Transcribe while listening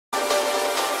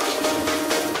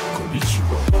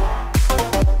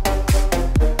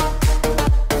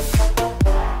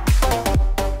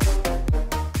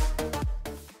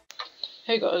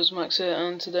Hey guys, Max here,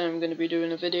 and today I'm going to be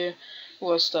doing a video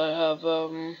whilst I have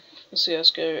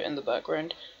CSGO in the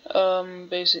background.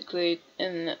 Basically,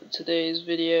 in today's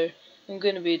video, I'm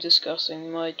going to be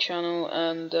discussing my channel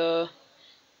and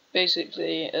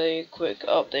basically a quick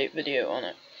update video on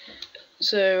it.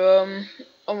 So,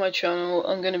 on my channel,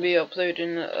 I'm going to be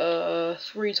uploading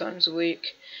 3 times a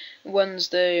week: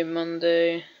 Wednesday,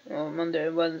 Monday,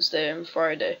 Wednesday, and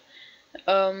Friday.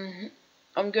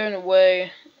 I'm going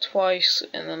away twice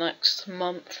in the next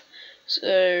month,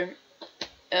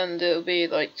 and it'll be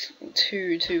like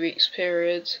two weeks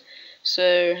periods.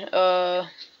 So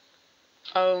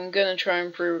I'm gonna try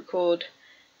and pre-record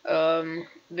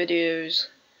videos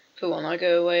for when I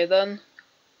go away then.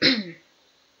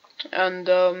 And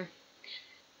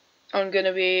I'm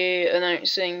gonna be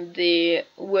announcing the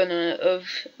winner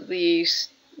of the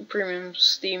premium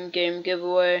Steam game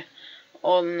giveaway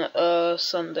on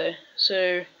Sunday.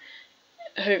 So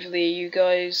hopefully you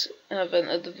guys have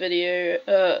entered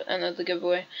the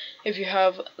giveaway. If you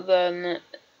have, then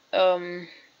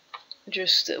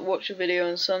just watch the video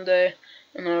on Sunday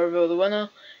and I'll reveal the winner.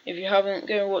 If you haven't,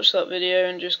 go and watch that video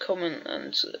and just comment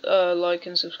and like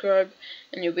and subscribe,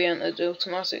 and you'll be entered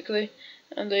automatically.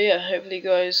 And yeah, hopefully you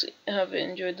guys have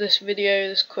enjoyed this video,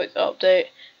 this quick update.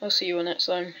 I'll see you all next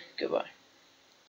time. Goodbye.